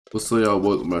What's up, y'all?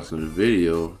 Welcome back to the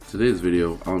video. Today's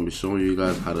video, I'm gonna be showing you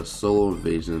guys how to solo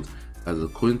invasions as a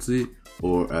Quincy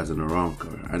or as an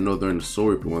Arrancar. I know during the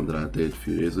Soul Reaper one that I did a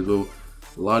few days ago,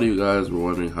 a lot of you guys were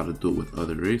wondering how to do it with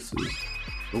other races.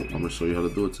 So I'm gonna show you how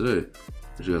to do it today.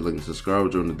 Make sure you guys like and subscribe,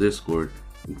 join the Discord,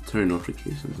 and turn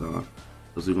notifications on,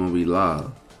 because we're gonna be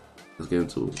live. Let's get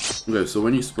into it. Okay, so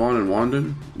when you spawn in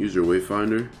Wandon, use your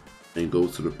wayfinder and go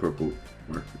to the purple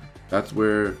marker. That's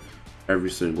where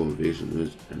every single invasion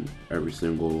is, and every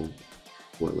single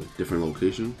different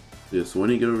location. Yeah, so when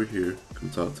you get over here, come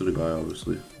talk to the guy.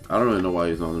 Obviously, I don't really know why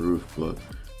he's on the roof, but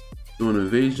doing an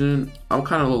invasion, I'm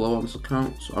kind of low on this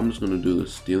account, so I'm just gonna do the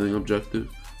stealing objective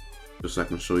just so I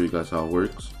can show you guys how it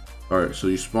works. All right, so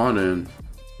you spawn in,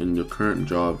 and your current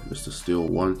job is to steal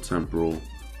one temporal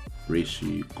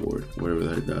reishi gourd, whatever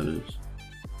the heck that is.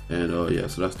 And yeah,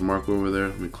 so that's the marker over there.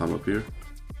 Let me climb up here.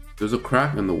 There's a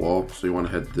crack in the wall, so you want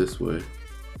to head this way.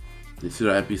 You see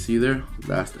that NPC there?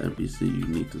 That's the NPC you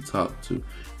need to talk to.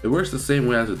 It works the same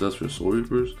way as it does for Soul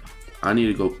Reapers. I need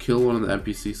to go kill one of the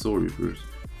NPC Soul Reapers.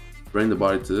 Bring the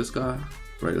body to this guy.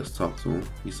 Right, let's talk to him.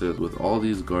 He says, with all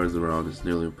these guards around, it's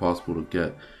nearly impossible to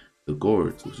get the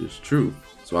gourds, which is true.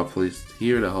 So I placed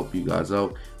here to help you guys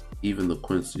out. Even the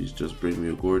Quincy's, just bring me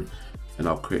a gourd and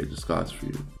I'll create a disguise for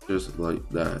you, just like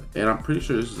that. And I'm pretty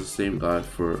sure this is the same guy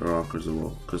for Arrancars as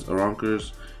well, because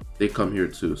Arrancars, they come here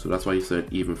too, so that's why he said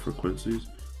even for Quincy's.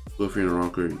 So if you're an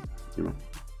Arrancar, you know,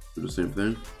 do the same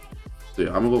thing. So yeah,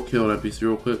 I'm gonna go kill an NPC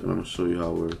real quick and I'm gonna show you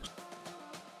how it works.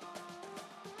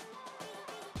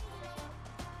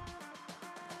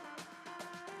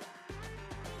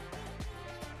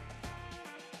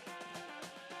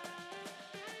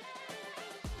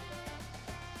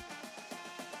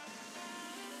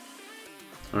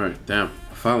 Alright, damn,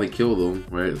 I finally killed him,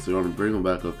 right? So I'm gonna bring him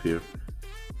back up here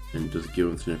and just give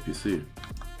him to the NPC.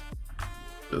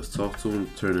 Let's talk to him,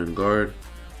 turn in guard.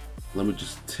 Let me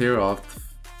just tear off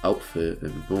the outfit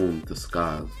and boom,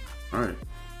 disguise. Alright,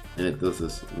 and it does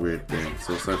this weird thing.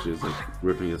 So essentially it's like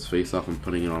ripping his face off and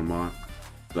putting it on mine.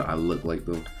 So I look like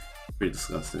them. Pretty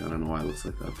disgusting. I don't know why it looks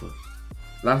like that, but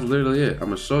that's literally it. I'm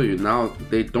gonna show you. Now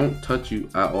they don't touch you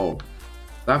at all.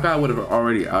 That guy would have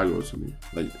already aggroed to me,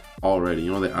 like already.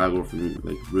 You know, they aggro from me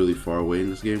like really far away in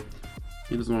this game.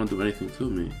 He doesn't want to do anything to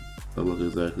me that look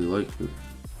exactly like me.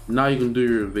 Now you can do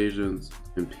your invasions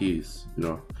in peace. You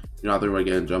know, you're not there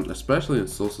getting jumped, especially in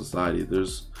Soul Society.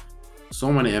 There's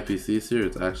so many NPCs here.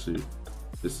 It's actually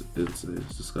it's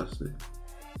disgusting.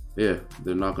 Yeah,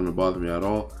 they're not gonna bother me at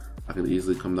all. I can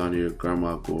easily come down here, grab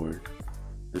my gourd,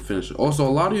 and finish it. Also,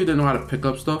 a lot of you didn't know how to pick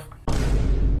up stuff.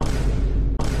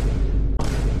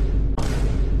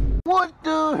 What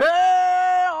the hell?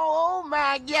 Oh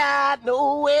my god,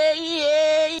 no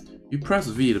way! You press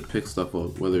V to pick stuff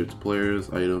up, whether it's players,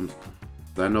 items.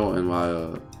 I know in my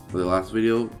the last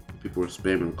video, people were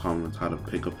spamming comments how to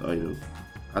pick up the item.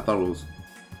 I thought it was,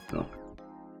 you know,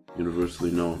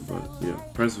 universally known, but yeah,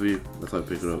 press V, that's how I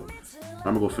pick it up. I'm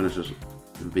gonna go finish this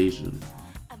invasion.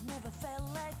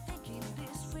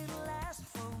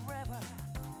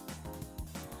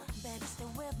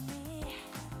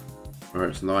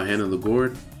 Alright, so now I hand in the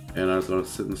gourd, and I was gonna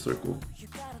sit in the circle.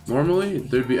 Normally,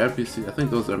 there'd be NPC. I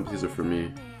think those NPCs are for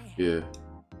me. Yeah.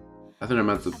 I think they're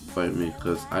meant to fight me,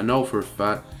 because I know for a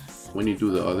fact, when you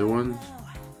do the other ones...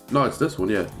 No, it's this one,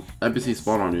 yeah. NPCs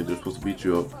spawn on you, they're supposed to beat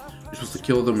you up. You're supposed to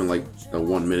kill them in like the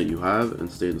 1 minute you have, and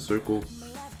stay in the circle.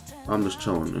 I'm just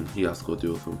chilling, and he has to go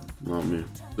deal with them, not me.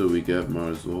 So we get, might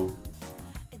as well.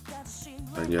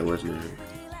 I can get legendary.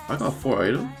 I got 4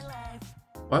 items?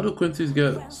 Why do Quincy's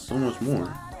get so much more?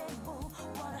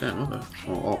 Damn, okay.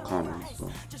 Oh, all common,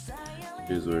 so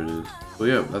here's where it is. So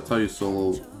yeah, that's how you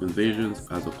solo invasions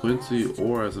as a Quincy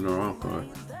or as an Arrancar.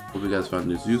 Hope you guys found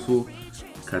this useful.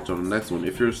 Catch you on the next one.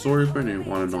 If you're a Soul Reaper and you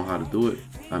want to know how to do it,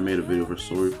 I made a video for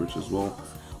Soul Reapers as well.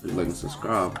 Please like and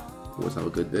subscribe. Always have a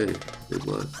good day. Stay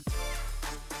blessed.